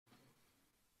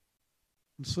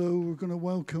And so we're going to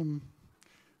welcome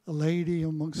a lady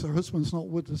amongst her husband's not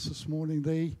with us this morning.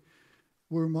 They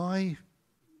were my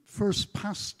first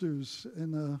pastors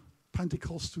in a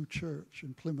Pentecostal church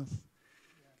in Plymouth.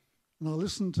 And I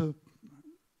listened to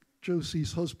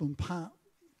Josie's husband, Pat,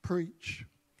 preach.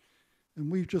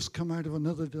 And we've just come out of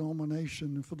another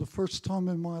denomination. And for the first time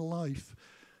in my life,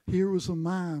 here was a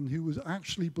man who was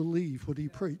actually believed what he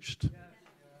preached.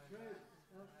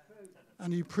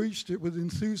 And he preached it with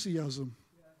enthusiasm.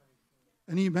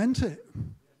 And he meant it.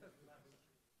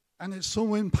 And it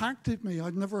so impacted me.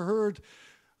 I'd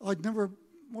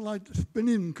been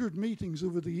in good meetings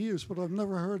over the years, but I've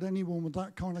never heard anyone with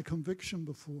that kind of conviction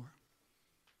before.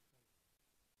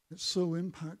 It so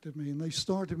impacted me, and they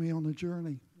started me on a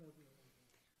journey.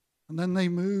 And then they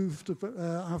moved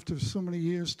after so many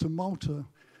years to Malta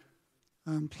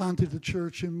and planted a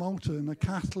church in Malta in a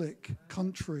Catholic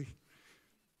country.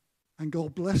 And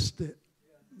God blessed it.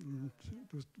 And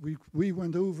we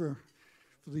went over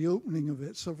for the opening of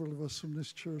it. Several of us from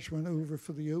this church went over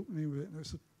for the opening of it. And it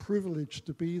was a privilege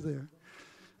to be there.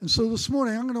 And so this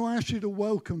morning, I'm going to ask you to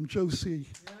welcome Josie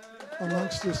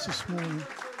amongst us this morning.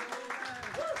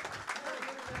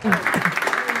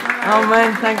 Oh,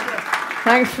 man,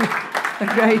 thanks for a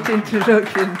great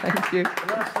introduction. Thank you.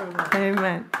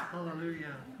 Amen.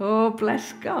 Hallelujah. Oh,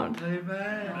 bless God.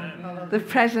 Amen. The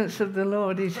presence of the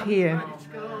Lord is here.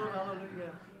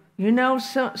 You know,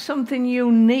 something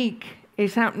unique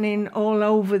is happening all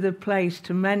over the place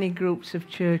to many groups of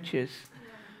churches.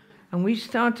 And we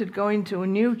started going to a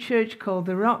new church called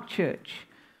the Rock Church.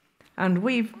 And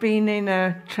we've been in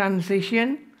a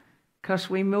transition because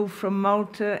we moved from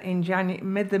Malta in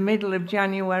the middle of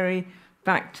January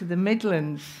back to the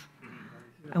Midlands.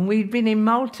 And we'd been in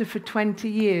Malta for 20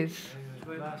 years.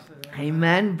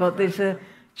 Amen. But there's a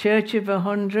church of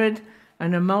 100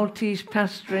 and a Maltese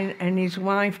pastor and his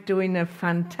wife doing a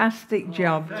fantastic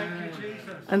job.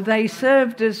 And they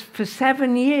served us for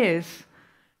 7 years.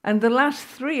 And the last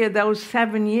 3 of those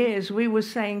 7 years, we were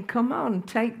saying, come on,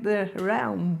 take the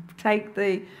realm, take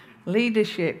the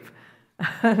leadership.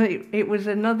 It was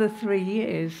another 3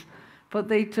 years. But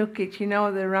they took it,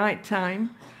 at the right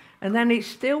time. And then it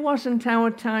still wasn't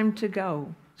our time to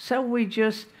go. So we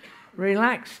just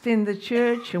relaxed in the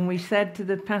church and we said to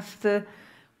the pastor,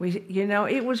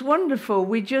 it was wonderful.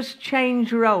 We just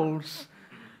changed roles.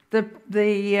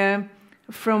 We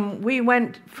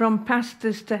went from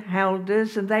pastors to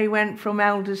elders, and they went from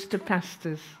elders to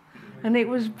pastors, and it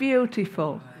was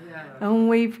beautiful. And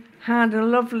we've had a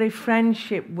lovely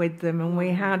friendship with them, and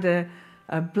we had a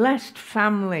blessed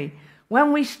family.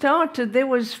 When we started, there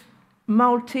was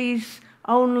Maltese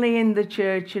only in the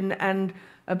church, and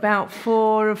about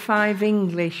 4 or 5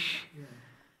 English.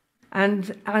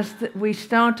 And we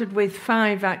started with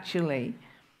 5 actually,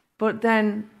 but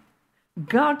then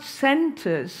God sent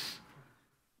us.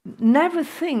 Never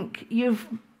think you've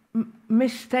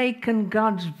mistaken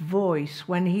God's voice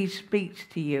when he speaks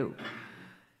to you.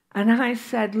 And I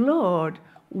said, Lord,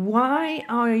 why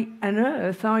on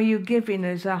earth are you giving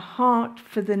us a heart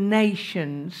for the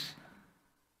nations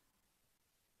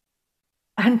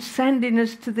and sending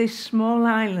us to this small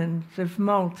island of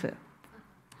Malta?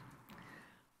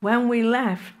 When we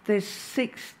left, there's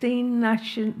 16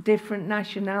 different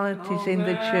nationalities in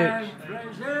the church.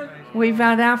 We've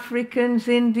had Africans,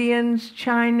 Indians,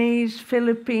 Chinese,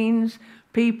 Philippines,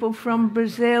 people from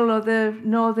Brazil or the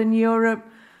Northern Europe,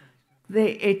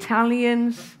 the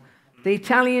Italians. The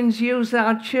Italians use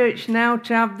our church now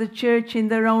to have the church in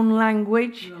their own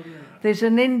language. There's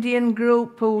an Indian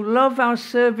group who love our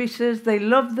services, they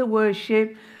love the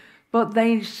worship, but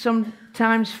they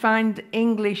sometimes find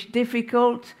English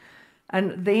difficult,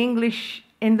 and the English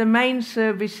in the main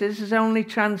services is only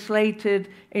translated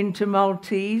into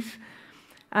Maltese,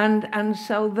 and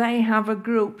so they have a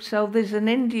group. So there's an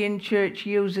Indian church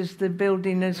uses the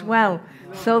building as well,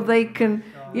 so they can,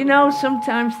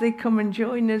 sometimes they come and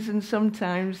join us, and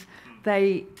sometimes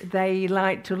they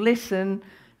like to listen,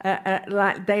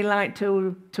 they like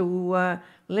to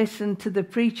listen to the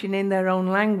preaching in their own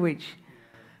language.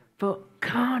 But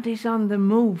God is on the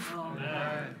move.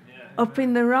 Up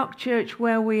in the Rock Church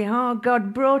where we are,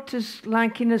 God brought us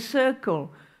like in a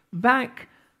circle back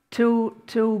to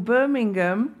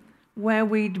Birmingham, where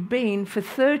we'd been for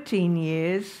 13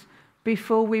 years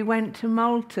before we went to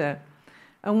Malta.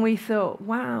 And we thought,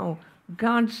 wow,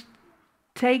 God's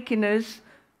taken us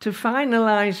to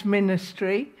finalize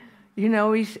ministry.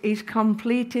 He's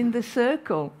completing the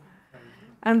circle.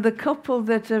 And the couple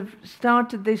that have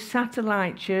started this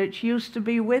satellite church used to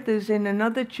be with us in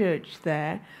another church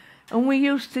there. And we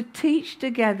used to teach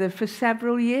together for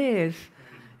several years.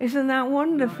 Isn't that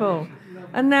wonderful?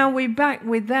 And now we're back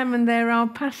with them and they're our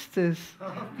pastors.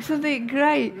 Isn't it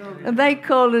great? And they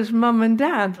call us mum and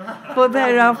dad, but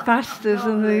they're our pastors,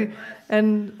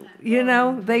 and you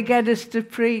know, they get us to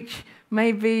preach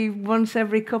maybe once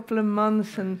every couple of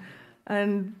months, and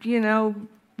you know,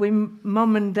 we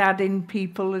mum and dad in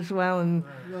people as well, and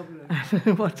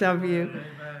what have you.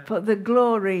 But the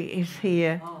glory is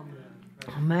here.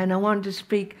 Amen. I want to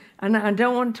speak, and I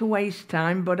don't want to waste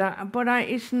time, but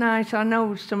it's nice. I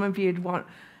know some of you'd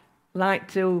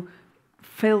like to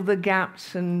fill the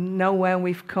gaps and know where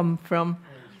we've come from,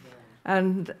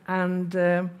 and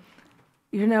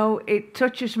you know, it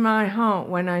touches my heart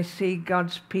when I see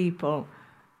God's people,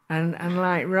 and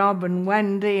like Rob and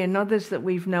Wendy and others that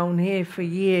we've known here for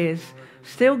years,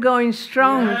 still going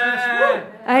strong. Yes.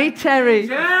 Hey, Terry.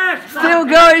 Yes. Still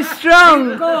going strong.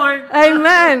 Keep going.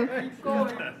 Amen. Keep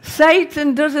going.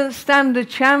 Satan doesn't stand a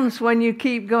chance when you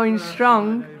keep going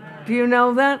strong. Do you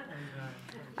know that?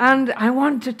 And I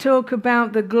want to talk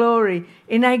about the glory.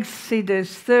 In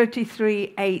Exodus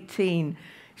 33:18, it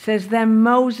says, then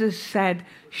Moses said,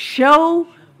 show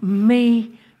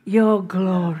me your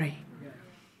glory.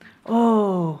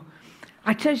 Oh,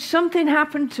 I tell you, something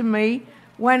happened to me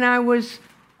when I was,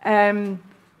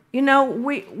 you know,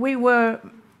 we were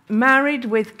married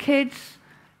with kids,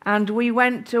 and we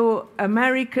went to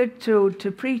America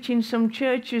to preach in some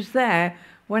churches there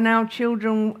when our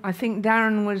children, I think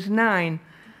Darren was 9.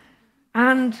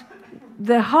 And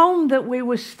the home that we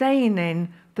were staying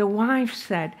in, the wife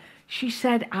said, she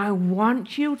said, I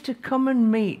want you to come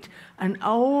and meet an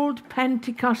old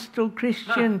Pentecostal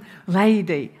Christian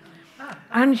lady.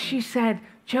 And she said,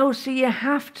 Josie, you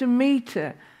have to meet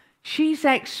her. She's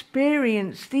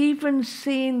experienced even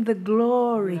seeing the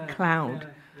glory cloud.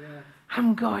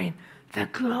 I'm going, the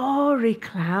glory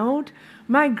cloud?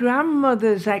 My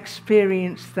grandmother's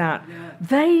experienced that.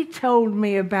 They told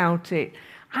me about it.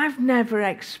 I've never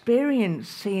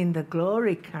experienced seeing the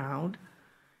glory cloud.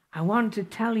 I want to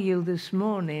tell you this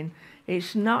morning,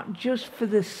 it's not just for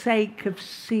the sake of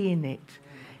seeing it.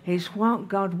 It's what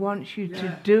God wants you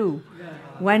to do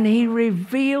when he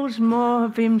reveals more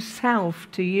of himself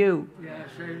to you. Yes,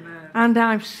 amen. And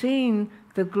I've seen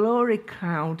the glory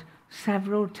cloud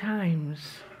several times.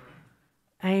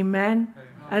 Amen.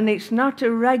 And it's not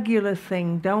a regular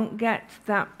thing. Don't get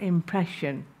that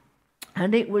impression.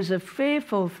 And it was a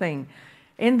fearful thing.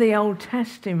 In the Old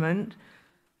Testament,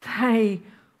 you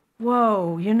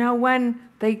know, when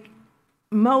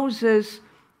Moses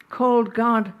called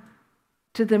God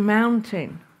to the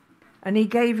mountain, and he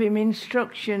gave him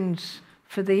instructions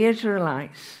for the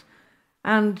Israelites.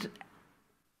 And,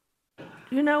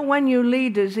 you know, when you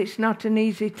leaders, it's not an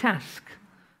easy task,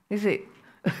 is it?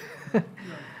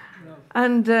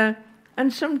 No.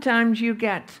 And sometimes you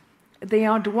get the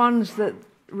odd ones that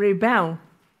rebel.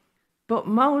 But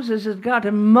Moses had got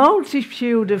a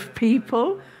multitude of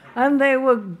people, and there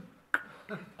were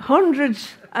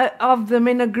hundreds of them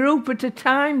in a group at a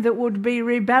time that would be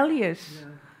rebellious.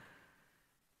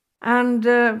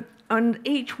 Yeah. And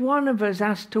each one of us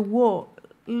has to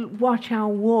watch our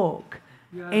walk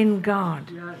in God.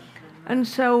 Yes. And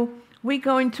so we're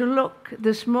going to look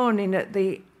this morning at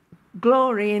the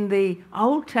glory in the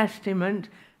Old Testament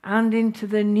and into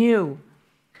the New.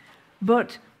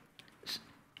 But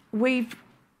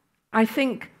I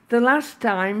think the last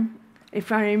time,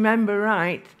 if I remember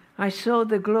right, I saw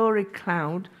the glory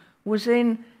cloud was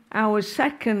in our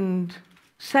second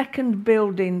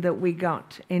building that we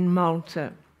got in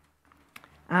Malta.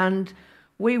 And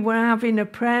we were having a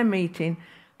prayer meeting.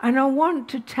 And I want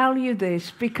to tell you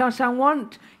this because I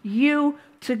want you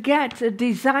to get a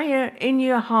desire in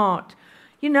your heart.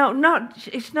 You know,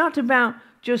 it's not about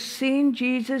just seeing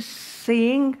Jesus,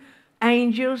 seeing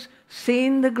angels,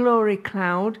 seeing the glory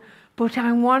cloud, but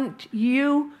I want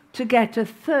you to get a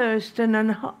thirst and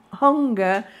a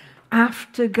hunger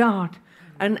after God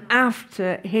and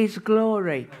after his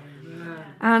glory. Amen.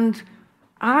 And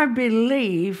I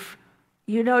believe,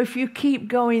 you know, if you keep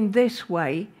going this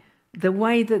way, the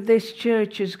way that this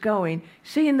church is going,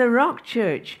 see, in the Rock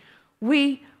Church,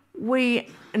 we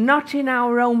not in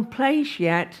our own place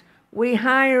yet, we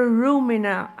hire a room in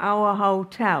our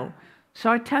hotel. So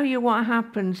I tell you what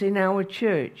happens in our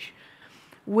church.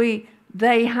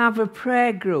 They have a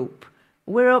prayer group.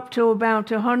 We're up to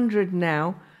about 100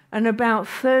 now, and about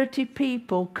 30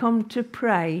 people come to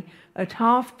pray at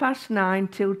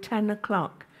 9:30 till 10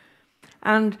 o'clock.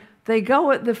 And they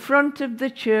go at the front of the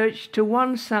church to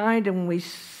one side, and we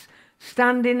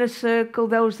stand in a circle,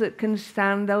 those that can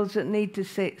stand, those that need to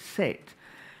sit.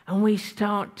 And we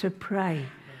start to pray.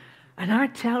 And I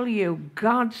tell you,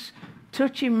 God's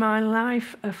touching my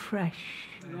life afresh.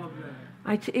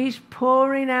 He's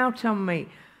pouring out on me.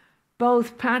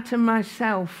 Both Pat and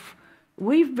myself,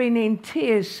 we've been in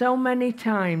tears so many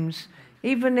times,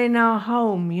 even in our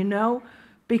home, you know,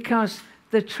 because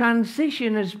the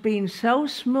transition has been so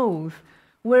smooth.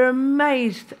 We're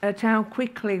amazed at how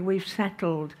quickly we've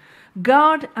settled.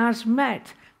 God has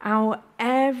met our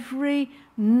every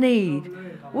need.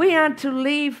 We had to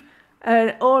leave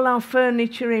all our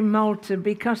furniture in Malta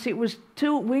because it was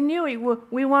too, we knew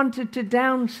we wanted to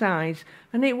downsize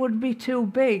and it would be too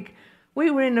big.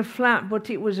 We were in a flat, but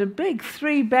it was a big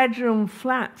 3-bedroom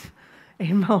flat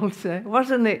in Malta,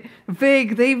 wasn't it?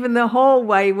 Big, even the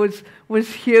hallway was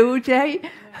huge, eh?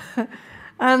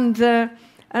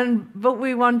 But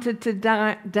we wanted to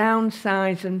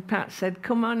downsize, and Pat said,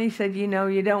 come on, he said, you know,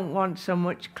 you don't want so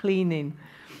much cleaning.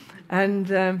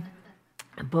 And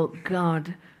but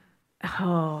God,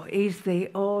 He's the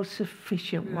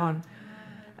all-sufficient one.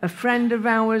 A friend of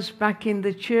ours back in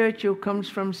the church who comes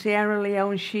from Sierra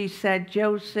Leone, she said,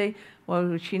 Josie,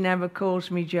 well, she never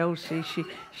calls me Josie.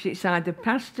 She's either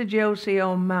Pastor Josie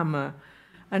or Mama.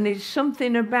 And it's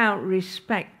something about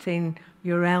respecting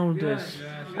your elders.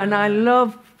 And I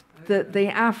love that the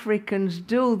Africans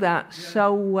do that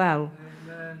so well.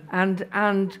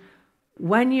 And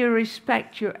when you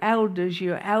respect your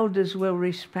elders will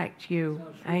respect you.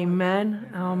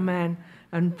 Amen. Amen.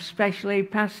 And especially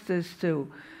pastors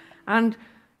too. And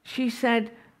she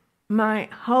said, my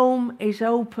home is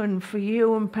open for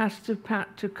you and Pastor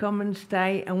Pat to come and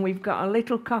stay. And we've got a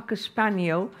little cocker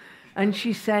spaniel. And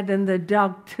she said, and the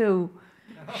dog too.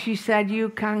 She said, you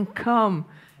can come.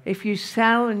 If you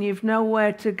sell and you've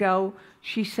nowhere to go,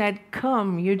 she said,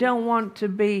 come. You don't want to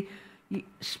be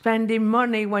spending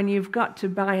money when you've got to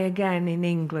buy again in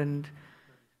England.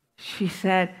 She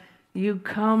said, you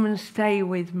come and stay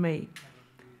with me.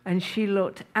 And she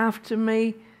looked after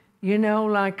me, you know,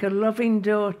 like a loving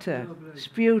daughter. It's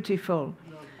beautiful.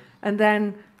 And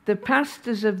then the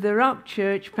pastors of the Rock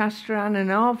Church, Pastor Ann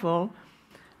and Orville,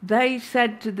 they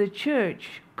said to the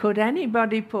church, could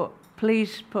anybody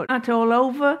please put that all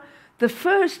over? The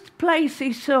first place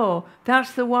he saw,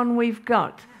 that's the one we've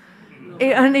got.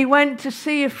 And he went to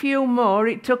see a few more.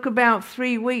 It took about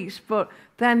 3 weeks, but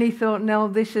then he thought, no,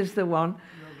 this is the one.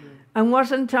 And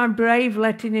wasn't I brave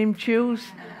letting him choose?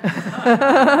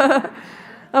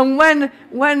 And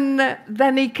when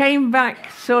then he came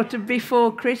back sort of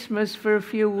before Christmas for a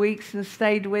few weeks and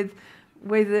stayed with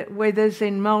us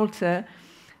in Malta.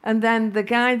 And then the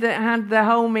guy that had the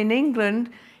home in England,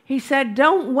 he said,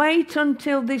 don't wait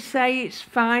until they say it's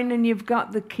fine and you've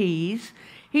got the keys.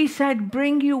 He said,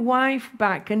 bring your wife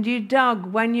back and your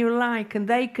dog when you like, and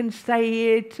they can stay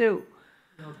here too.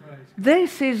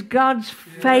 This is God's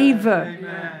favor.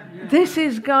 This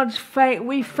is God's favor.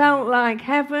 We felt like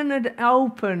heaven had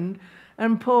opened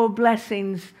and poured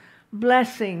blessings,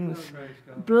 and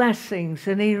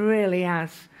He really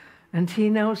has. And He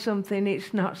knows something,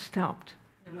 it's not stopped.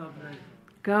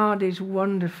 God is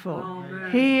wonderful.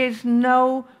 Amen. He is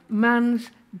no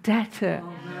man's debtor.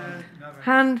 Amen.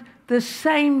 And the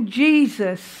same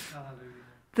Jesus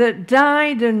that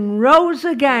died and rose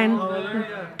again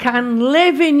can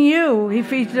live in you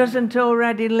if He doesn't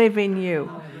already live in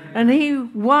you. And He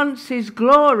wants His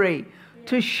glory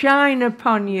to shine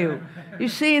upon you. You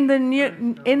see, in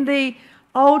the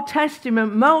Old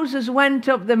Testament, Moses went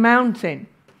up the mountain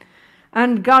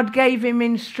and God gave him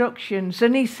instructions.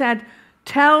 And He said,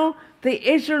 tell the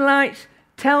Israelites,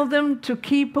 tell them to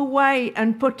keep away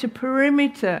and put a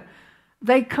perimeter.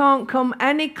 They can't come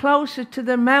any closer to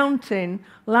the mountain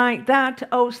like that,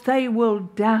 else they will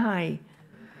die.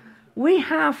 We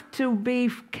have to be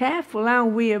careful how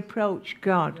we approach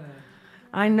God.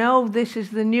 I know this is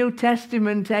the New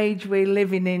Testament age we're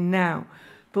living in now,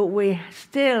 but we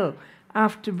still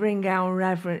have to bring our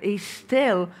reverence. He's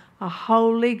still a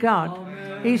holy God.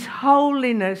 Amen. His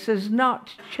holiness has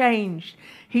not changed.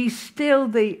 He's still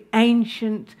the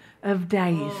Ancient of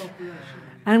Days.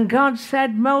 And God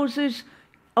said, Moses,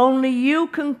 only you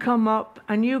can come up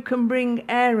and you can bring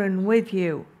Aaron with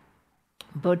you.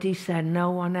 But He said, no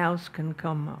one else can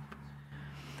come up.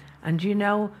 And you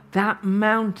know, that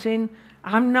mountain,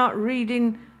 I'm not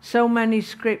reading so many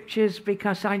scriptures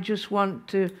because I just want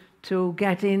to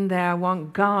get in there. I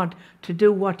want God to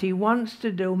do what He wants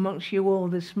to do amongst you all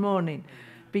this morning,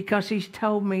 because He's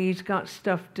told me He's got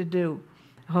stuff to do.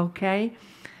 Okay?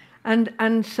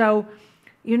 And so,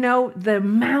 you know, the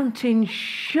mountain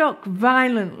shook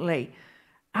violently.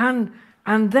 And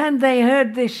then they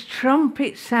heard this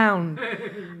trumpet sound.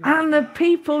 And the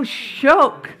people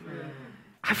shook.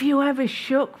 Have you ever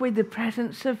shook with the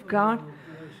presence of God?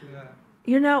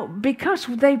 you know, because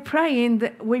they pray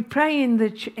we pray in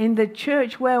the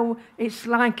church where it's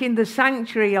like in the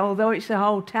sanctuary, although it's a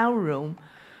hotel room.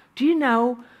 Do you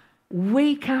know,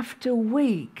 week after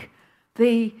week,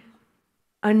 the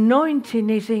anointing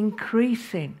is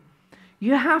increasing.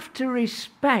 You have to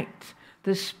respect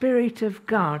the Spirit of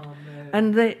God. Amen.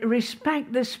 And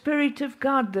respect the Spirit of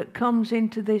God that comes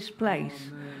into this place.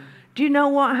 Amen. Do you know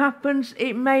what happens?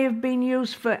 It may have been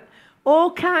used for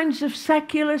all kinds of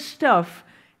secular stuff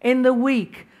in the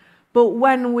week. But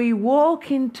when we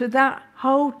walk into that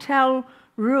hotel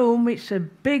room, it's a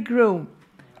big room.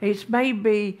 It's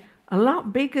maybe a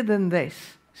lot bigger than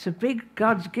this. It's a big,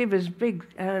 God's given us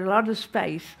a lot of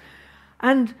space.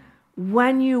 And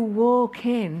when you walk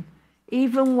in,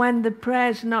 even when the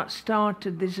prayer's not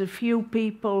started, there's a few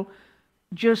people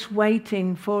just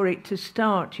waiting for it to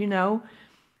start, you know.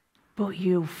 But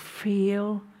you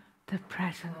feel the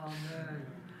presence. Amen.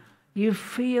 You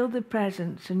feel the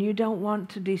presence, and you don't want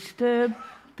to disturb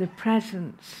the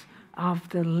presence of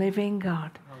the living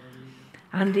God.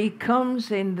 And he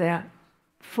comes in the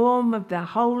form of the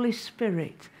Holy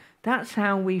Spirit. That's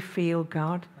how we feel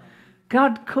God.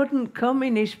 God couldn't come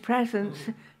in his presence.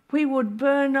 We would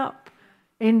burn up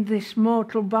in these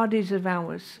mortal bodies of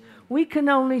ours. We can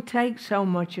only take so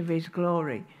much of his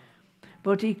glory.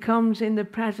 But he comes in the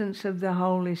presence of the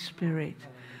Holy Spirit.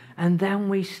 And then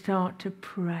we start to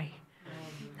pray.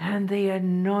 And the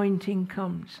anointing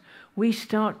comes. We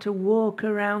start to walk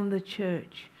around the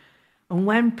church. And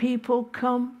when people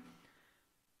come,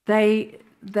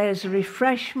 there's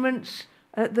refreshments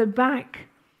at the back.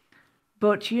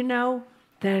 But you know,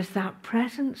 there's that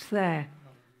presence there.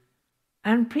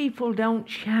 And people don't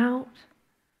shout.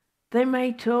 They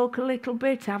may talk a little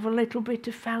bit, have a little bit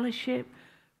of fellowship.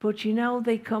 But you know,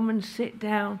 they come and sit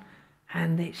down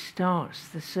and the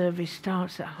service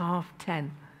starts at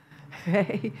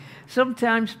 10:30.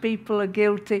 Sometimes people are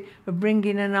guilty of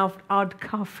bringing an odd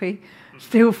coffee,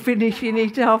 still finishing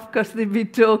it off because they've been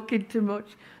talking too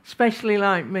much, especially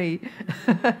like me.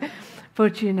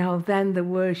 But you know, then the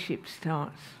worship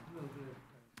starts.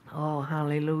 Oh,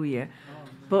 hallelujah.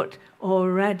 But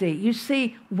already, you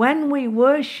see, when we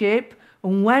worship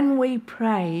and when we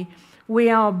pray, we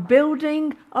are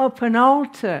building up an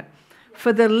altar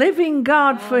for the living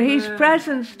God, for his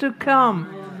presence to come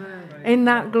in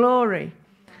that glory.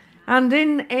 And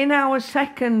in our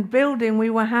second building, we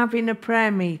were having a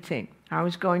prayer meeting. I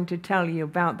was going to tell you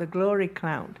about the glory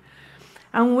cloud.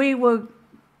 And we were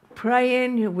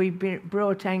praying, we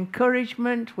brought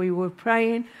encouragement, we were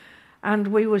praying, and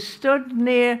we were stood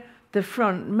near the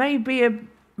front.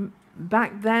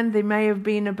 Back then, there may have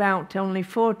been about only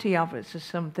 40 of us or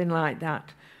something like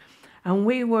that. And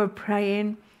we were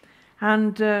praying,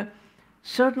 and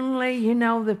suddenly, you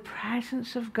know, the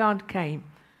presence of God came.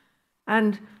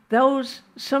 And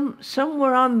some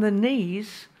were on the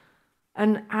knees,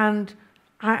 and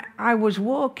I was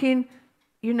walking,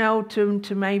 you know,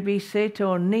 to maybe sit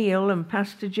or kneel, and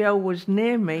Pastor Joe was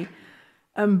near me.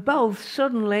 And both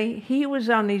suddenly, he was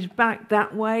on his back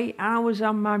that way, I was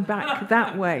on my back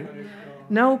that way.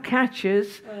 No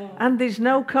catchers, and there's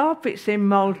no carpets in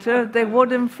Malta, they're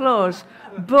wooden floors.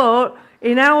 But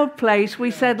in our place, we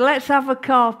said, let's have a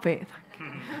carpet.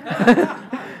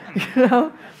 You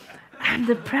know, and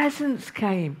the presence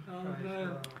came.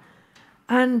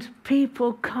 And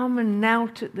people come and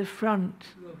knelt at the front.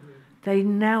 They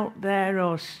knelt there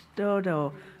or stood,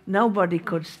 or nobody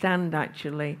could stand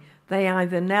actually. They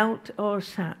either knelt or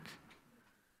sat.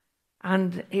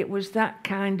 And it was that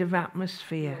kind of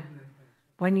atmosphere.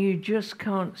 When you just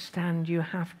can't stand, you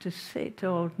have to sit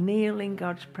or kneel in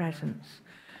God's presence.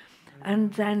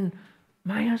 And then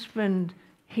my husband,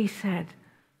 he said,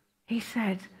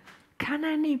 can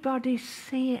anybody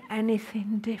see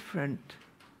anything different?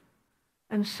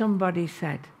 And somebody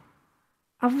said,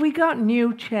 have we got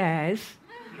new chairs?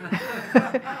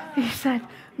 He said,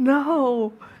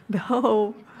 no.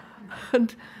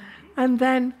 And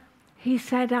then he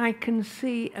said, I can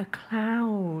see a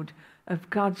cloud of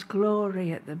God's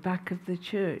glory at the back of the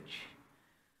church.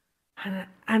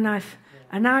 And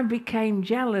I became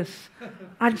jealous.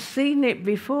 I'd seen it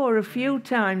before a few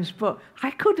times, but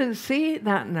I couldn't see it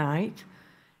that night.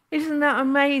 Isn't that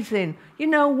amazing? You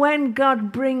know, when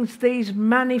God brings these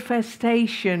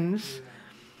manifestations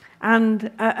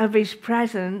and of his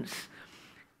presence,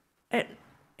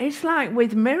 it's like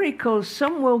with miracles.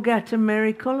 Some will get a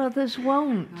miracle, others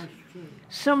won't.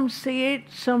 Some see it,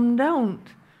 some don't.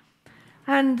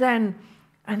 And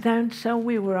then so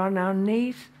we were on our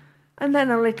knees. And then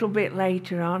a little bit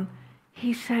later on,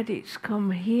 he said, it's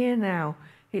come here now.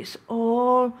 It's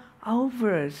all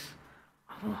over us.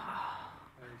 Oh,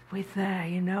 we're there,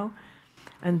 you know.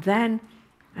 And then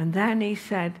he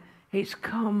said, it's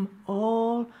come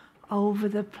all over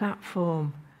the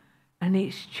platform and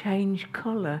it's changed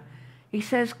colour. He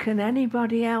says, can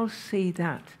anybody else see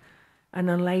that? And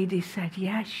a lady said,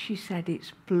 yes. She said,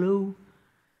 it's blue.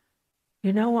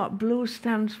 You know what blue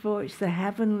stands for? It's the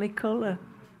heavenly colour.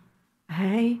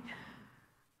 Hey?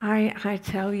 I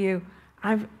tell you,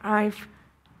 I've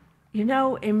you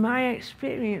know, in my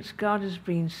experience, God has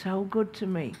been so good to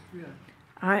me.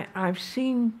 Yeah.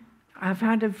 I've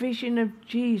had a vision of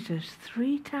Jesus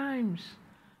 3 times.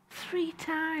 3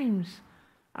 times.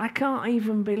 I can't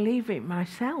even believe it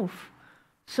myself.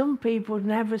 Some people have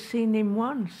never seen him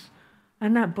once,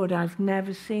 but I've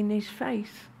never seen his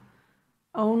face.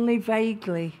 Only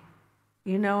vaguely.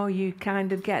 You know, you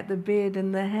kind of get the beard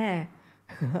and the hair.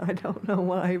 I don't know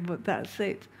why, but that's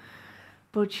it.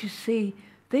 But you see,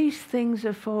 these things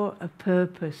are for a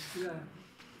purpose. Yeah.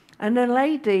 And a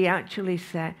lady actually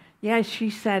said, yes, she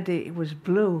said it was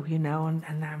blue, you know,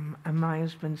 and my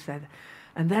husband said,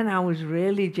 and then I was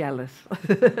really jealous.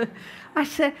 I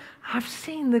said, I've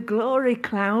seen the glory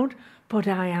cloud, but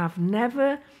I have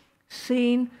never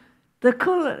seen the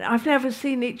colour. I've never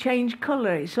seen it change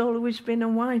colour. It's always been a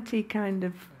whitey kind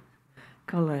of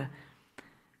colour.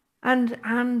 And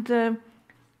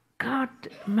God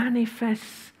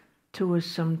manifests to us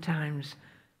sometimes.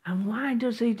 And why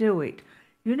does he do it?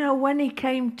 You know, when he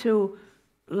came to,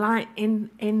 like in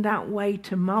that way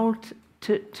to Moses,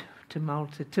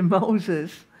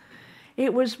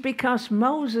 it was because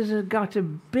Moses had got a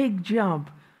big job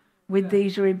with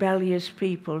these rebellious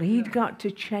people. He'd got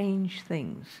to change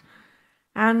things.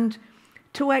 And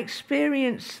to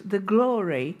experience the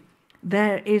glory,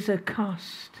 there is a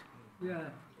cost. Yeah.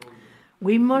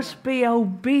 We must be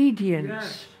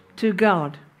obedient to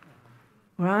God.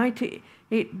 Right?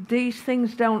 These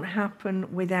things don't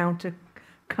happen without a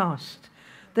cost.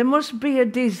 There must be a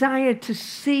desire to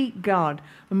seek God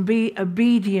and be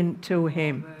obedient to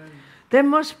him. There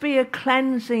must be a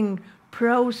cleansing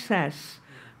process.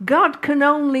 God can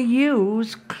only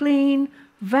use clean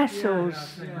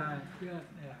vessels.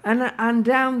 And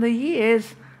down the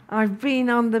years, I've been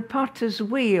on the potter's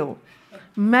wheel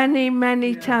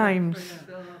many times.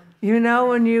 You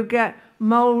know, and you get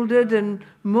molded and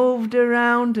moved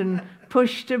around and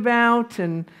pushed about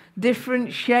and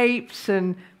different shapes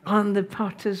and on the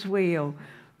potter's wheel,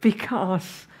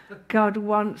 because God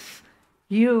wants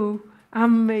you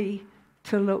and me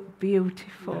to look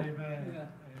beautiful. Amen.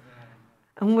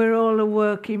 And we're all a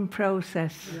work in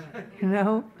process, you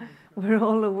know? We're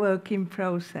all a work in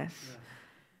process.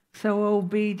 So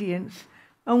obedience.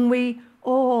 And we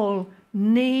all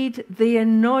need the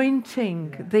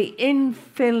anointing, the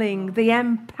infilling, the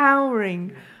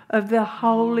empowering of the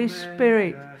Holy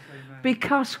Spirit,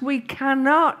 because we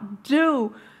cannot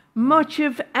do much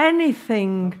of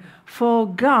anything for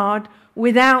God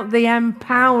without the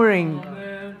empowering.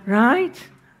 Right?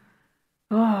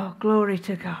 Oh, glory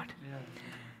to God.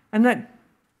 And that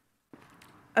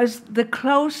as the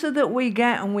closer that we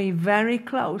get, and we're very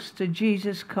close to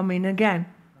Jesus coming again.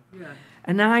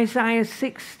 And Isaiah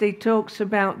 60 talks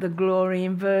about the glory.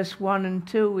 In verse 1 and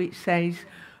 2 it says,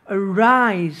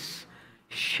 arise,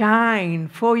 shine,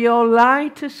 for your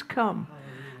light has come,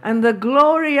 and the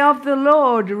glory of the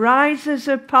Lord rises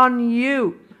upon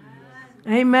you.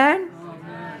 Amen?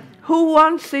 Amen. Who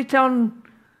wants it on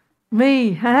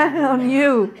me, on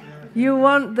you? You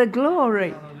want the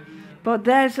glory. But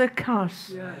there's a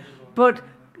cost. But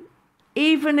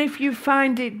even if you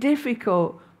find it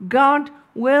difficult, God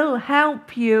will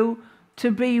help you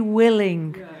to be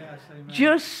willing.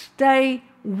 Just stay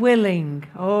willing,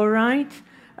 all right?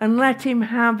 And let him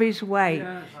have his way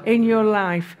in your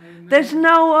life. There's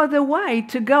no other way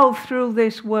to go through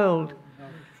this world.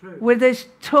 With this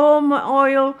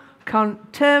turmoil,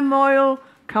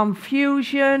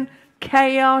 confusion,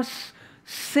 chaos,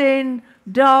 sin,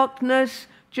 darkness,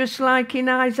 just like in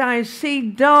Isaiah. See,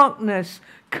 darkness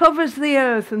covers the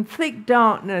earth and thick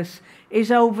darkness is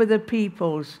over the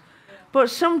peoples. But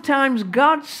sometimes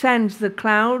God sends the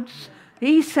clouds.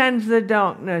 He sends the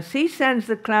darkness. He sends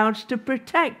the clouds to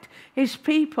protect his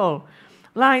people,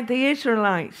 like the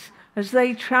Israelites as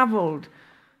they traveled.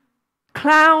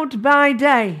 Cloud by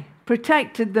day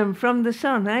protected them from the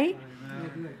sun, eh?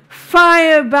 Amen.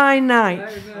 Fire by night.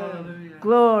 Amen.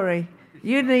 Glory.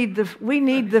 We need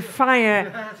the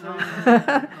fire.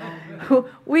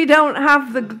 We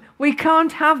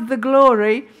can't have the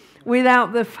glory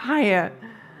without the fire.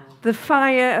 The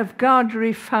fire of God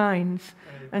refines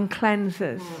and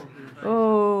cleanses.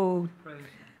 Oh,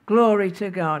 glory to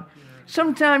God.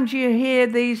 Sometimes you hear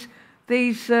these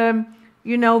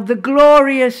the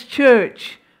glorious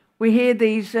church. We hear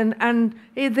these and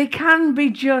they can be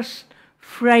just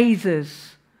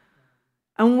phrases.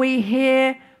 And we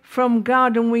hear from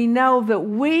God and we know that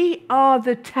we are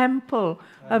the temple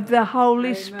of the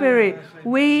Holy Spirit.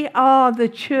 We are the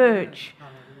church.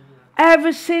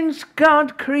 Ever since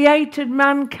God created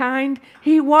mankind,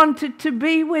 He wanted to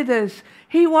be with us.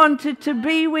 He wanted to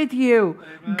be with you.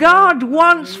 God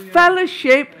wants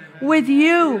fellowship with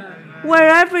you.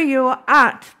 Wherever you're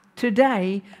at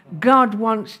today, God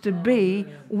wants to be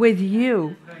with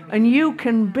you. And you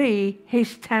can be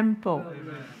His temple.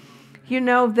 You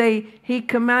know, He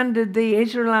commanded the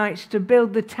Israelites to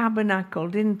build the tabernacle,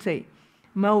 didn't He?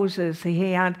 Moses,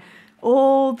 he had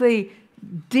all the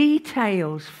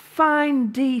details, fine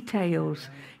details.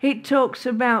 It talks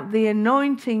about the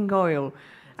anointing oil,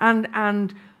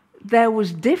 and there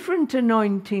was different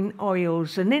anointing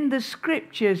oils. And in the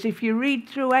scriptures, if you read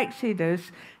through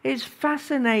Exodus, it's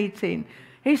fascinating.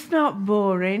 It's not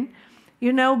boring,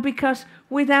 you know, because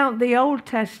without the Old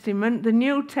Testament, the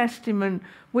New Testament,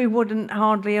 we wouldn't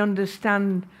hardly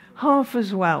understand half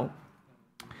as well.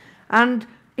 And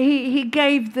he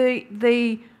gave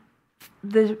the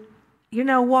you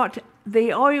know what,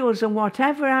 the oils and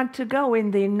whatever had to go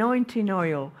in the anointing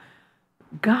oil.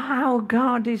 How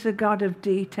God is a God of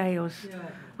details. Yeah.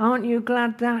 Aren't you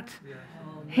glad that? Yeah.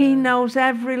 He knows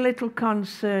every little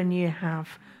concern you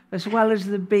have, as well as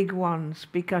the big ones,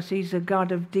 because He's a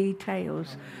God of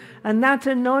details. And that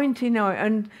anointing oil,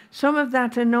 and some of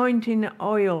that anointing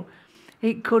oil,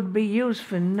 it could be used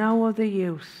for no other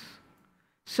use.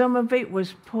 Some of it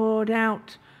was poured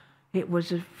out. It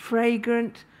was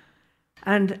fragrant.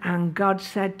 And God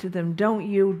said to them, don't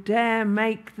you dare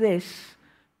make this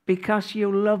because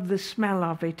you love the smell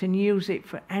of it and use it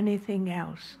for anything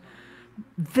else.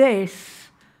 This,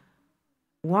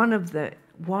 one of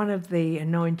the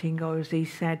anointing oils, He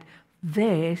said,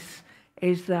 this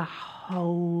is the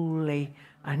holy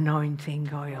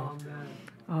anointing oil.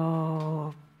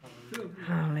 Oh,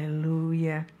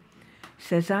 hallelujah. He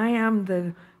says, I am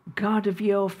the God of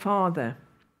your father.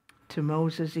 To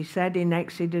Moses, He said in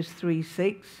Exodus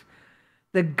 3:6,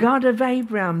 the God of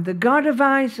Abraham, the God of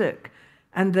Isaac,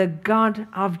 and the God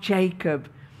of Jacob.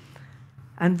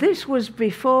 And this was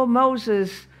before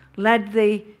Moses led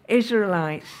the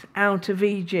Israelites out of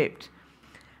Egypt.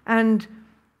 And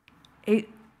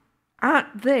at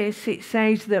this it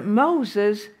says that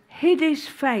Moses hid his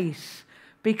face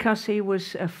because he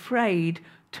was afraid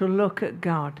to look at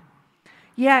God.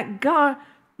 Yet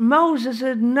Moses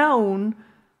had known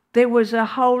there was a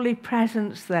holy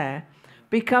presence there,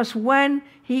 because when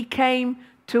he came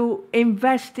to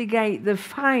investigate the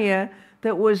fire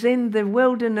that was in the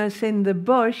wilderness, in the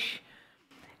bush,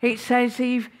 it says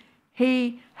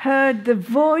he heard the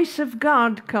voice of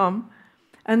God come,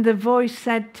 and the voice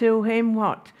said to him,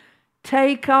 what?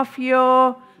 Take off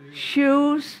your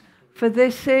shoes, for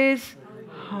this is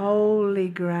holy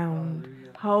ground.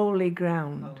 Holy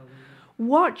ground.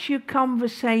 Watch your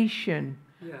conversation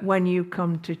when you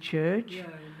come to church.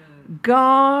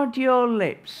 Guard your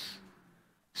lips.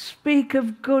 Speak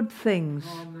of good things.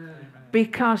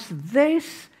 Because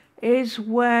this is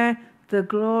where the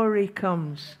glory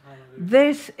comes.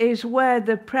 This is where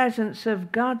the presence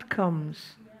of God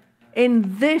comes.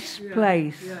 In this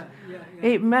place.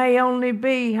 It may only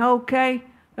be, okay,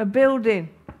 a building.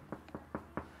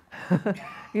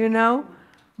 You know?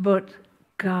 But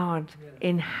God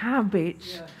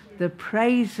inhabits the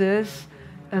praises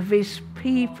of His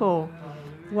people.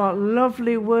 What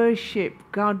lovely worship.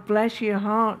 God bless your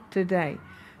heart today.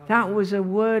 That was a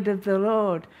word of the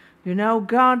Lord. You know,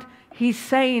 God, He's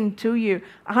saying to you,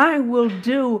 I will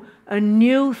do a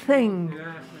new thing.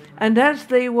 And as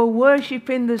they were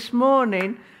worshiping this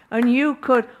morning, and you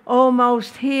could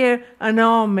almost hear an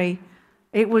army.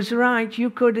 It was right, you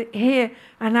could hear,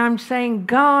 and I'm saying,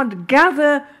 God,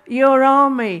 gather your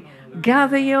army.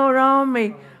 Gather your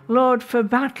army, Lord, for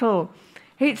battle.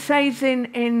 It says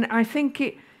in I think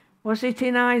it was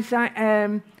in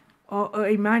Isaiah, or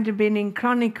it might have been in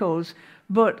Chronicles,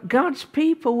 but God's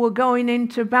people were going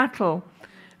into battle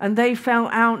and they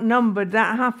felt outnumbered.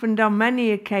 That happened on many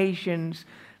occasions.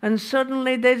 And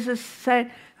suddenly they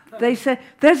said,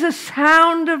 there's a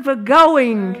sound of a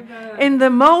going in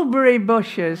the mulberry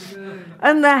bushes.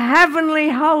 And the heavenly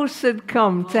hosts had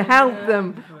come to help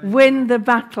them win the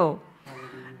battle.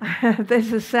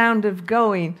 There's a sound of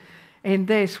going in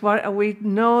this. What are we,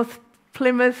 North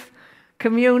Plymouth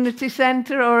Community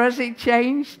Centre, or has it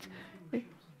changed?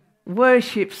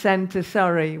 Worship Centre,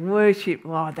 sorry. Worship,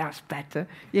 oh, that's better.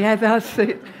 Yeah, that's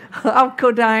it. How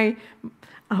could I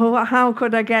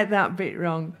get that bit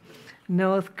wrong?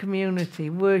 North Community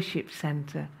Worship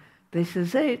Centre. This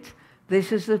is it.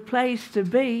 This is the place to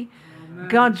be.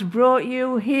 God's brought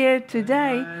you here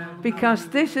today because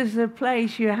this is the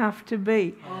place you have to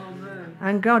be.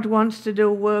 And God wants to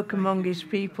do work among his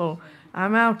people.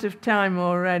 I'm out of time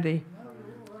already.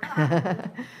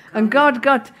 And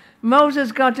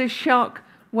Moses got a shock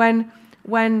when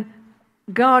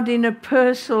God in a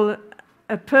personal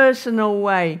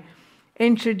way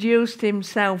introduced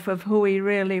himself of who he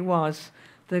really was.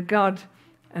 The God,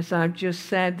 as I've just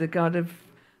said, the God of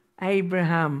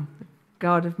Abraham,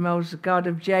 God of Moses, God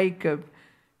of Jacob,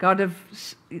 God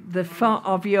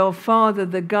of your father,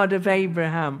 the God of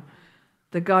Abraham,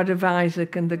 the God of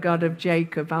Isaac and the God of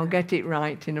Jacob. I'll get it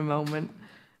right in a moment.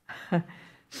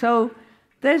 So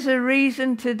there's a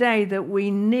reason today that we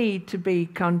need to be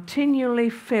continually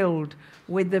filled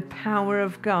with the power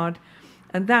of God.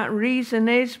 And that reason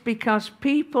is because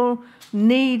people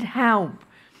need help.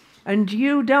 And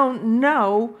you don't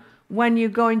know when you're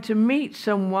going to meet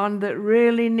someone that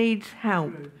really needs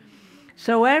help.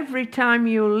 So every time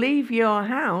you leave your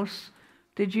house,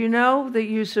 did you know that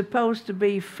you're supposed to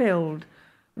be filled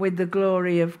with the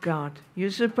glory of God?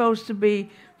 You're supposed to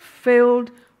be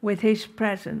filled with his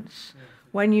presence.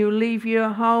 When you leave your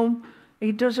home,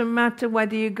 it doesn't matter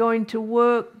whether you're going to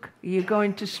work, you're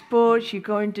going to sports, you're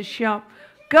going to shop.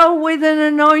 Go with an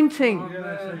anointing.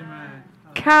 Amen.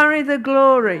 Carry the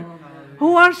glory.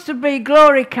 Who wants to be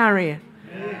glory carrier?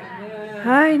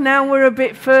 Hey, now we're a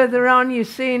bit further on. You're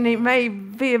seeing it may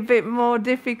be a bit more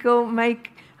difficult,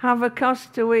 have a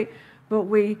cost to it, but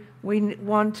we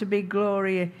want to be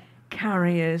glory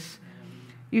carriers.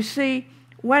 You see,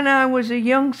 when I was a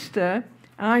youngster,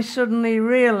 I suddenly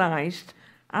realized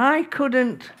I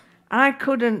couldn't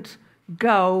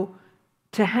go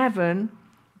to heaven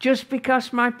just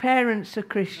because my parents are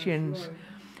Christians.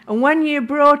 And when you're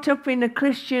brought up in a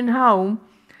Christian home,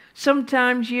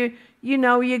 sometimes you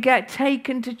get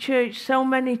taken to church so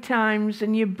many times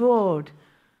and you're bored.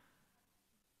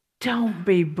 Don't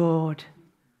be bored.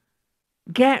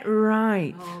 Get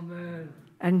right. Amen.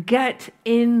 And get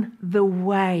in the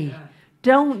way.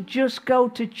 Don't just go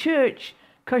to church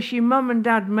because your mum and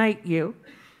dad make you,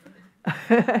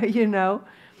 and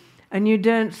you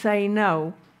don't say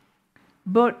no.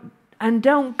 And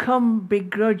don't come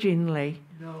begrudgingly,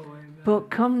 but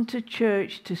come to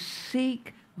church to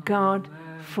seek God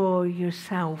for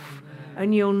yourself.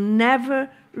 And you'll never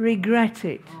regret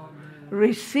it.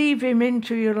 Receive him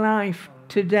into your life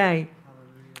today.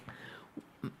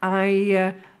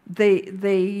 The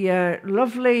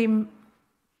lovely,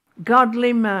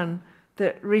 godly man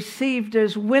that received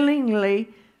us willingly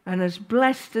and has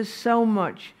blessed us so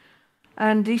much.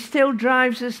 And he still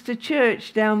drives us to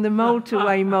church down the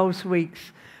motorway most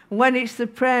weeks. When it's the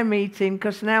prayer meeting,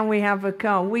 because now we have a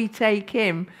car, we take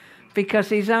him because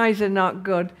his eyes are not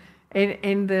good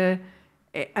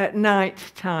at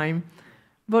night time.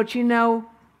 But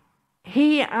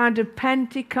he had a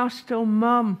Pentecostal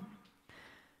mum.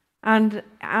 And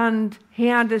he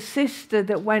had a sister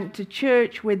that went to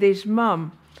church with his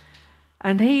mum.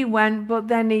 And he went, but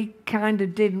then he kind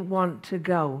of didn't want to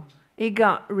go. He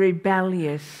got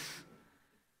rebellious.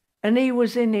 And he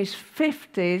was in his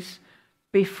 50s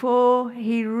before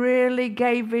he really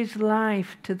gave his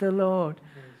life to the Lord.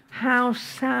 How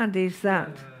sad is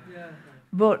that?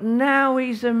 But now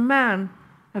he's a man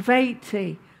of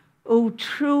 80 who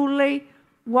truly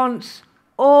wants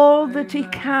all that he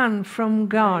can from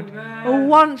God, who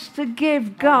wants to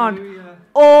give God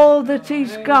all that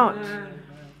he's got.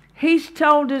 He's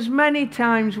told us many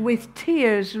times with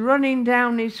tears running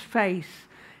down his face.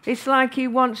 It's like he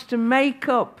wants to make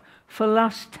up for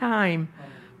lost time.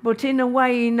 But in a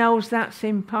way he knows that's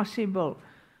impossible.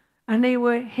 And he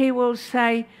will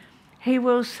say,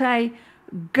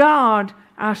 God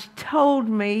has told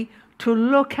me to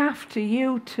look after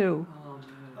you too.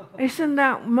 Isn't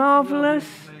that marvelous?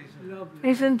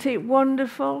 Isn't it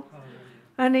wonderful?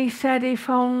 And he said, if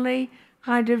only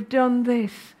I'd have done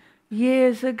this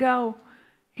years ago.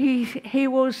 He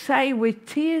will say with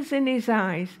tears in his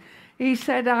eyes, he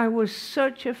said, I was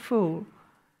such a fool.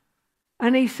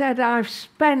 And he said, I've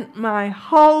spent my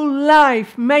whole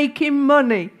life making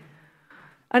money.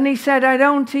 And he said, I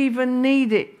don't even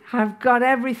need it. I've got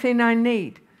everything I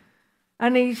need.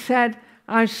 And he said,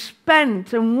 I've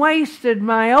spent and wasted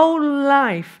my whole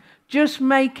life just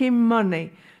making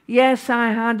money. Yes,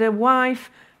 I had a wife,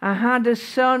 I had a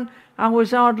son, I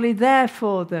was hardly there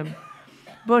for them.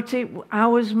 But I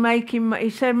was making, he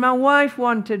said, my wife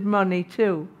wanted money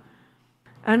too.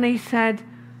 And he said,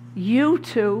 you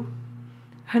too.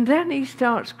 And then he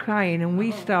starts crying and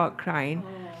we start crying.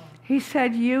 He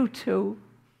said, you too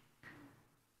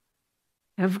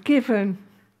have given,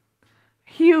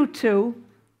 you too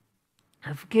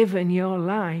have given your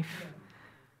life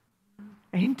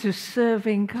into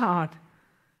serving God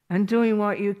and doing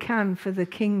what you can for the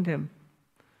kingdom.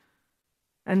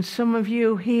 And some of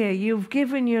you here, you've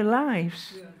given your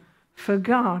lives for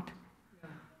God.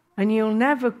 And you'll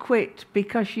never quit,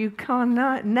 because you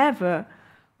cannot, never,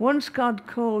 once God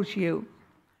calls you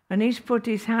and He's put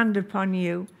His hand upon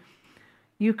you,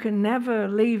 you can never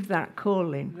leave that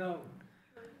calling. No.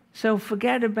 So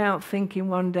forget about thinking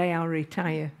one day I'll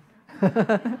retire.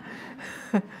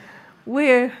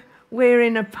 We're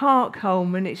in a park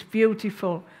home and it's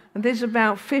beautiful. And there's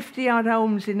about 50 odd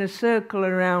homes in a circle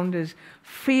around us.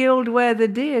 Field where the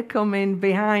deer come in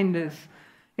behind us.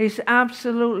 It's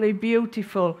absolutely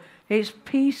beautiful. It's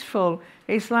peaceful.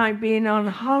 It's like being on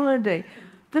holiday.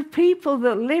 The people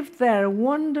that live there are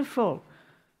wonderful.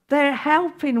 They're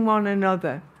helping one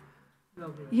another.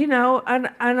 You know,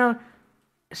 and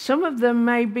some of them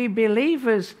may be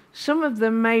believers. Some of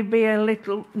them may be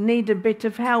need a bit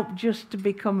of help just to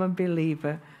become a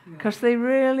believer. Because they're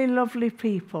really lovely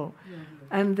people.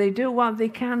 And they do what they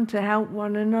can to help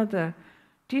one another.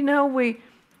 Do you know,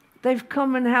 they've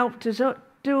come and helped us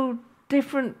do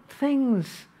different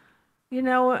things. You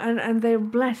know, and they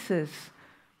bless us.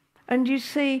 And you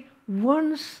see,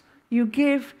 once you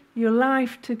give your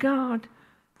life to God,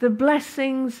 the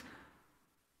blessings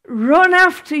run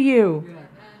after you.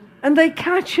 And they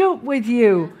catch up with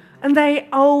you. And they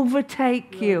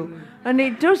overtake you. And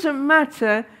it doesn't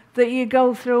matter that you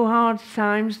go through hard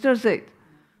times, does it?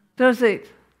 Does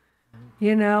it?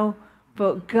 You know,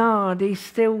 but God, He's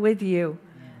still with you.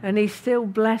 And He still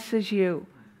blesses you.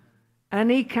 And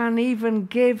He can even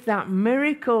give that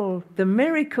miracle, the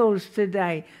miracles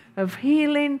today of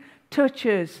healing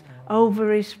touches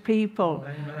over His people.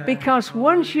 Because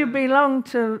once you belong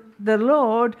to the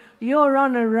Lord, you're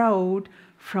on a road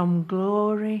from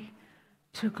glory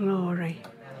to glory.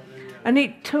 And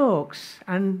it talks,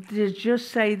 and they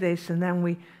just say this, and then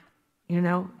we, you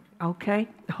know, okay.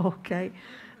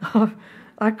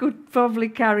 I could probably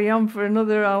carry on for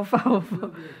another half hour,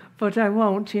 but I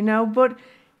won't, you know. But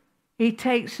He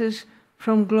takes us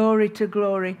from glory to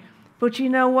glory. But you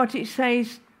know what it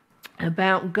says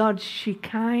about God's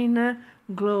Shekinah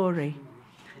glory?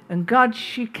 And God's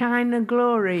Shekinah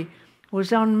glory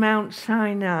was on Mount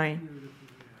Sinai,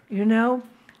 you know.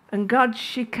 And God's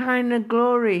Shekinah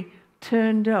glory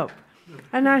turned up.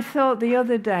 And I thought the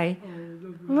other day,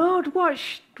 Lord,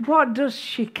 what does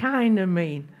Shekinah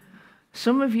mean?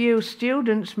 Some of you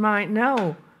students might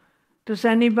know. Does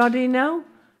anybody know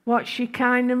what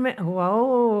Shekinah means?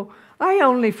 Whoa, I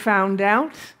only found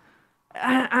out.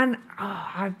 And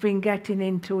I've been getting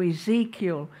into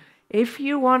Ezekiel. If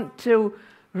you want to,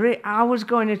 I was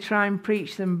going to try and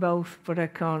preach them both, but I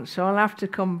can't, so I'll have to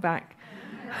come back.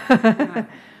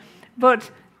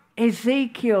 But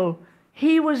Ezekiel,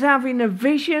 he was having a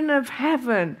vision of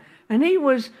heaven, and he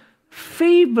was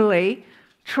feebly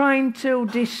trying to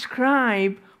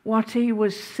describe what he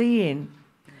was seeing.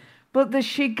 But the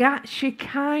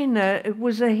Shekinah, it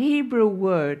was a Hebrew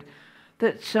word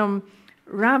that some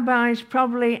rabbis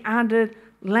probably added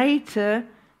later,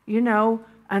 you know,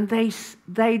 and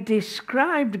they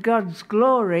described God's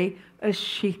glory as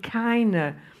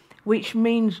Shekinah, which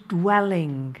means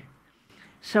dwelling.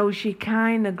 So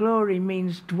Shekinah glory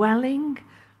means dwelling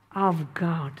of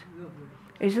God.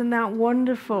 Isn't that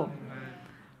wonderful?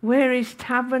 Where is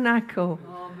tabernacle?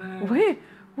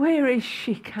 Where is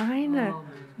Shekinah?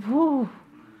 Whoa.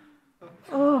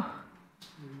 Oh.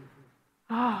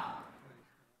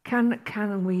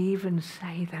 Can we even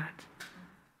say that?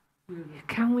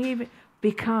 Can we even?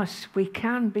 Because we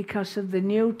can, because of the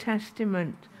New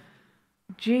Testament.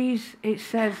 Jesus, it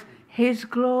says, His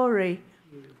glory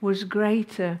was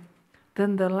greater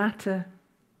than the latter.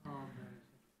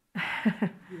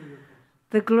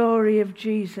 The glory of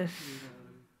Jesus.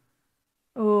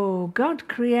 Oh, God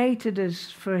created us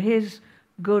for His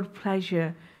good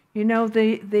pleasure. You know,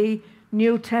 the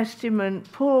New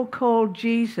Testament, Paul called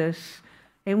Jesus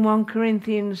in 1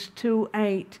 Corinthians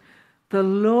 2:8, the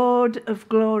Lord of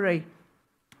glory.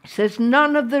 It says,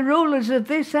 none of the rulers of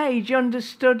this age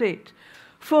understood it.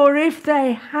 For if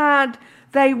they had,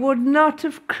 they would not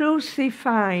have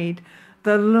crucified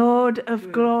the Lord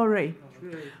of glory.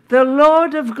 The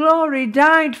Lord of glory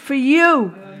died for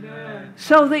you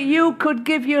so that you could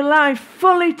give your life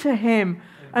fully to Him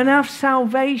and have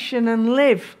salvation and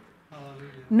live.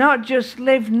 Not just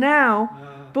live now,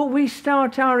 but we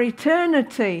start our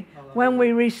eternity when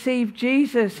we receive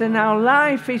Jesus and our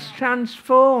life is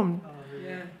transformed.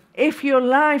 If your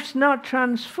life's not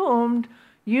transformed,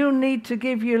 you need to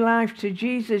give your life to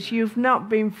Jesus. You've not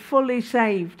been fully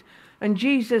saved. And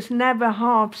Jesus never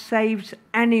half saves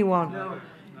anyone. No.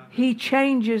 He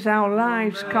changes our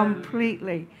lives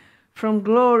completely from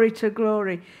glory to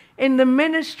glory. In the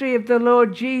ministry of the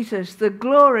Lord Jesus, the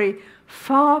glory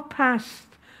far past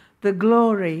the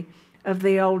glory of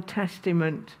the Old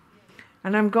Testament.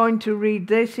 And I'm going to read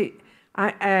this.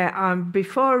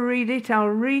 Before I read it, I'll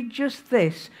read just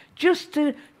this, just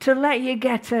to let you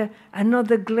get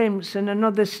another glimpse and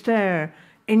another stir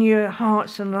in your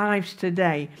hearts and lives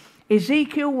today.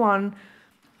 Ezekiel 1,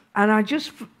 and I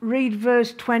just read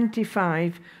verse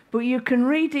 25, but you can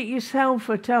read it yourself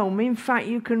at home. In fact,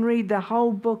 you can read the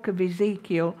whole book of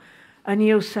Ezekiel, and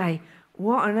you'll say,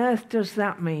 what on earth does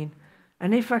that mean?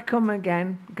 And if I come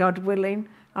again, God willing,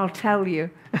 I'll tell you.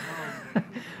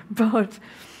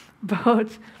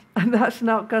 But, and that's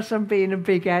not because I'm being a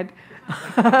big head,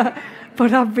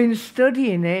 but I've been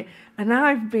studying it, and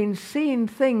I've been seeing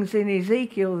things in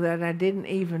Ezekiel that I didn't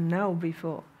even know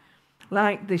before,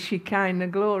 like the Shekinah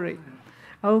glory.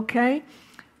 Okay?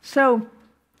 So,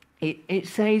 it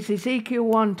says, Ezekiel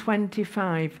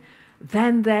 1:25,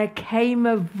 then there came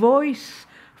a voice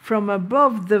from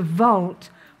above the vault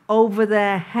over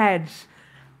their heads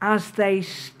as they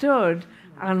stood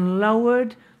and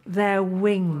lowered their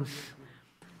wings.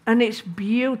 And it's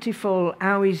beautiful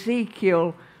how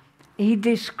Ezekiel, he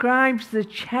describes the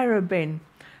cherubim.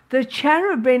 The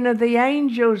cherubim are the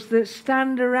angels that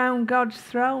stand around God's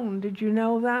throne. Did you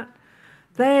know that?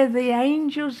 They're the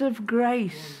angels of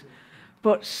grace.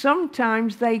 But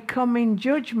sometimes they come in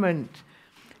judgment.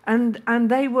 And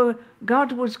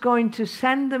God was going to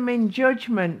send them in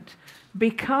judgment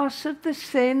because of the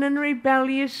sin and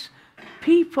rebellious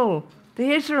people,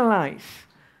 the Israelites.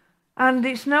 And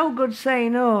it's no good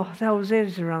saying, oh, those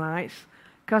Israelites,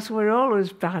 because we're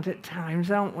always bad at times,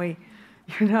 aren't we?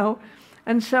 You know?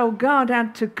 And so God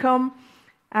had to come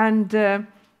and,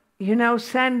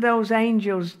 send those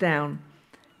angels down.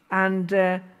 And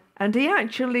he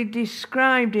actually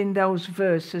described in those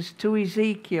verses to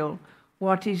Ezekiel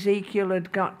what Ezekiel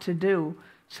had got to do.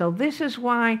 So this is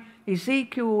why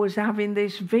Ezekiel was having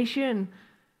this vision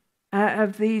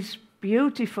of these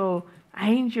beautiful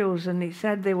angels, and it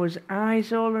said there was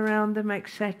eyes all around them,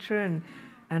 etc.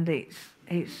 And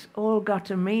it's all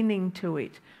got a meaning to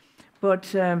it.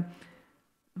 But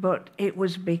it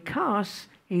was because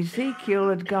Ezekiel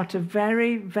had got a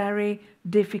very, very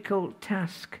difficult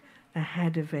task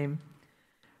ahead of him.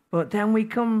 But then we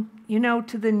come,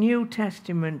 to the New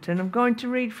Testament, and I'm going to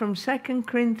read from 2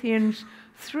 Corinthians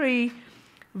 3,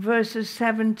 verses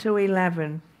 7 to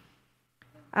 11,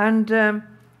 and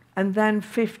then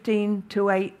 15 to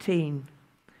 18.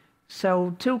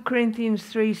 So 2 Corinthians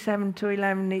 3, 7 to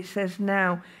 11, it says,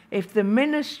 now, if the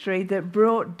ministry that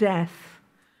brought death,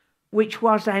 which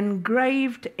was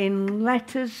engraved in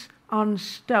letters on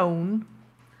stone,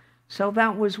 so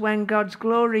that was when God's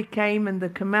glory came and the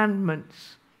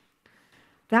commandments.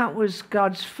 That was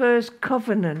God's first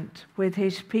covenant with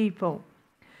his people.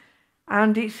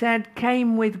 And it said,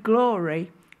 came with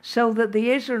glory, so that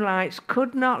the Israelites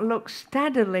could not look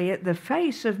steadily at the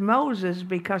face of Moses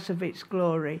because of its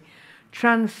glory,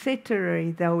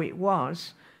 transitory though it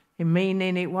was,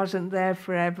 meaning it wasn't there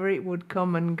forever, it would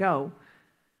come and go.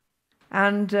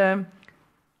 And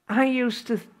I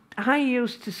used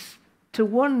to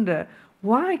wonder,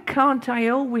 why can't I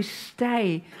always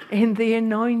stay in the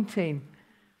anointing?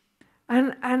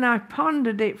 And I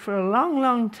pondered it for a long,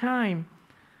 long time.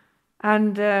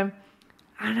 And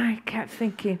I kept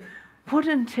thinking,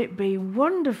 wouldn't it be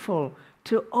wonderful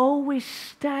to always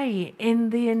stay in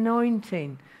the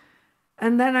anointing?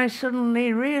 And then I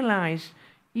suddenly realized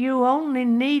you only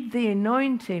need the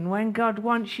anointing when God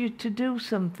wants you to do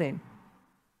something.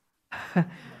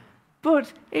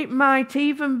 But it might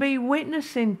even be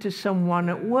witnessing to someone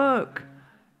at work.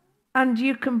 And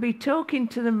you can be talking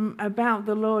to them about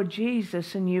the Lord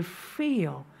Jesus, and you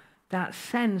feel that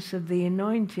sense of the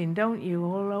anointing, don't you,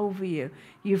 all over you.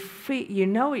 You feel,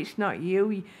 it's not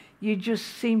you. You just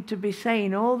seem to be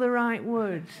saying all the right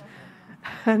words.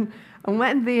 And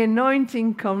when the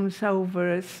anointing comes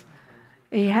over us,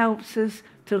 he helps us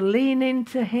to lean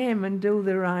into him and do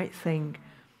the right thing.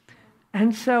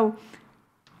 And so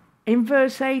in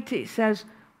verse 8 it says,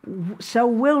 so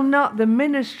will not the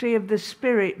ministry of the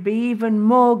Spirit be even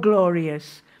more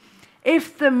glorious?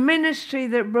 If the ministry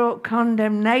that brought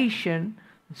condemnation,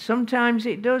 sometimes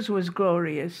it does, was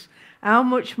glorious, how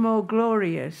much more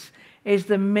glorious is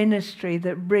the ministry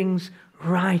that brings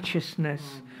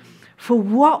righteousness? For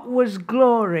what was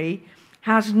glory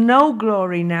has no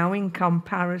glory now in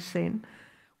comparison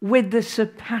with the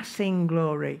surpassing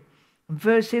glory.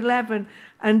 Verse 11,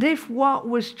 and if what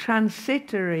was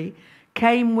transitory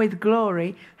came with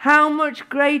glory, how much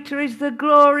greater is the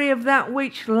glory of that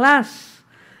which lasts?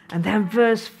 And then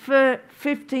verse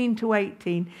 15 to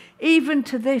 18, even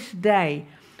to this day,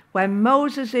 when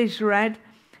Moses is read,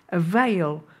 a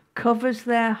veil covers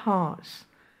their hearts.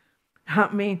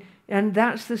 And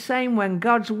that's the same when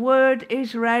God's word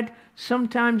is read,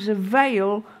 sometimes a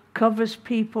veil covers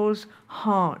people's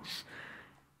hearts.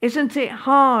 Isn't it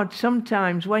hard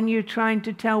sometimes when you're trying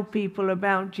to tell people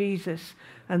about Jesus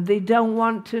and they don't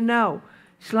want to know?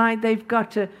 It's like they've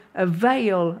got a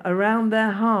veil around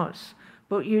their hearts.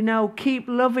 But keep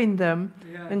loving them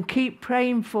and keep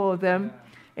praying for them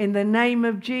in the name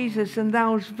of Jesus, and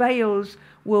those veils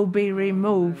will be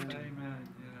removed.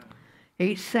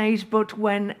 It says, but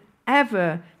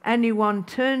whenever anyone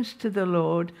turns to the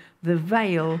Lord, the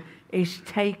veil is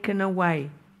taken away.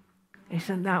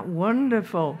 Isn't that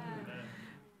wonderful?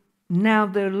 Now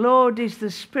the Lord is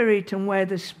the Spirit, and where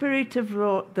the Spirit of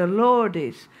the Lord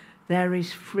is, there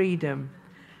is freedom.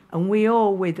 And we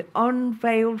all, with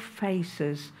unveiled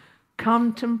faces,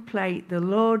 contemplate the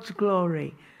Lord's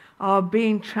glory, are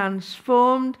being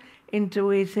transformed into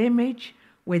his image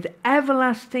with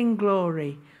everlasting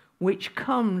glory, which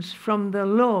comes from the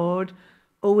Lord,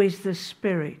 who is the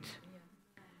Spirit.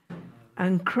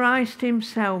 And Christ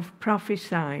himself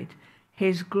prophesied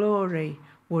his glory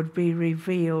would be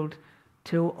revealed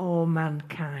to all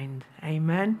mankind.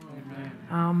 Amen? Amen.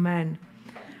 Amen.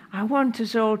 I want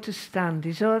us all to stand.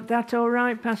 Is that all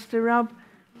right, Pastor Rob?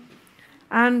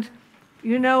 And,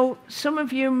 some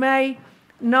of you may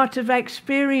not have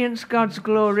experienced God's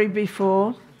glory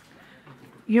before.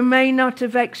 You may not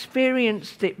have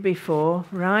experienced it before,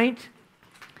 right?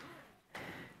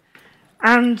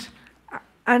 And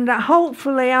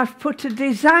hopefully I've put a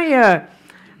desire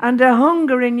and a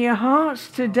hunger in your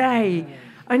hearts today.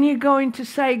 And you're going to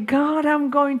say, God, I'm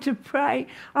going to pray.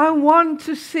 I want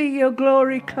to see your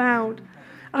glory cloud.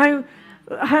 And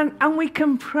we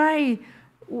can pray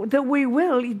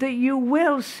that you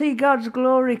will see God's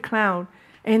glory cloud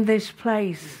in this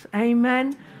place.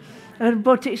 Amen.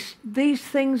 But these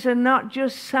things are not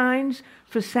just signs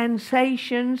for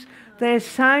sensations. They're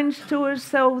signs to us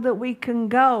so that we can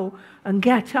go and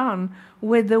get on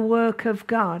with the work of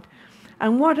God.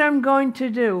 And what I'm going to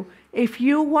do, if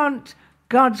you want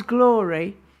God's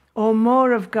glory or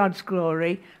more of God's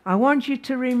glory, I want you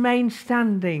to remain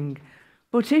standing.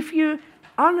 But if you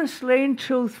honestly and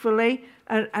truthfully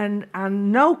and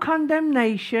no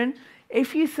condemnation,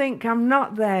 if you think I'm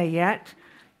not there yet,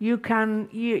 you can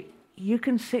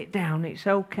sit down. It's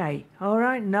okay. All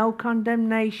right? No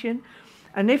condemnation.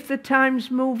 And if the time's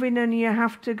moving and you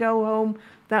have to go home,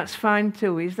 that's fine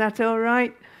too. Is that all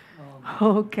right?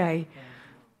 Okay.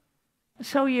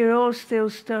 So you're all still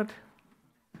stood.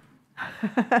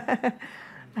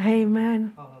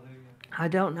 Amen. I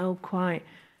don't know quite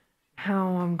how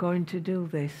I'm going to do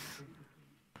this,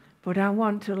 but I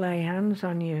want to lay hands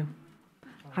on you.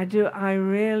 I do. I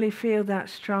really feel that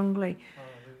strongly.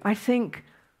 I think,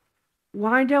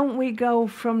 why don't we go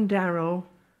from Darrell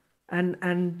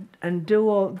and do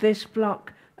all this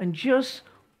block, and just,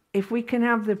 if we can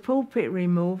have the pulpit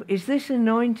removed. Is this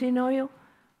anointing oil?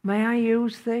 May I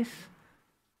use this?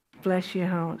 Bless your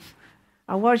hearts.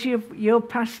 I was your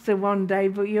pastor one day,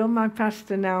 but you're my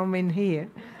pastor now. I'm in here.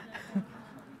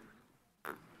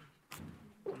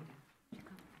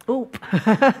 Oop.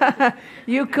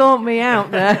 You caught me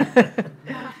out there.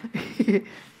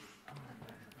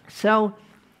 So,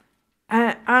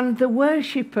 and the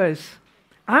worshippers.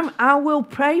 I will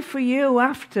pray for you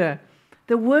after.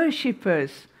 The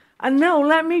worshippers. And no,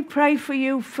 let me pray for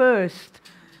you first.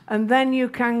 And then you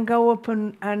can go up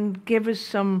and give us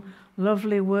some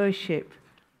lovely worship.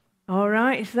 All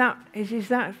right? Is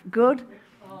that good?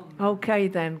 Okay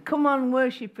then. Come on,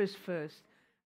 worshippers first.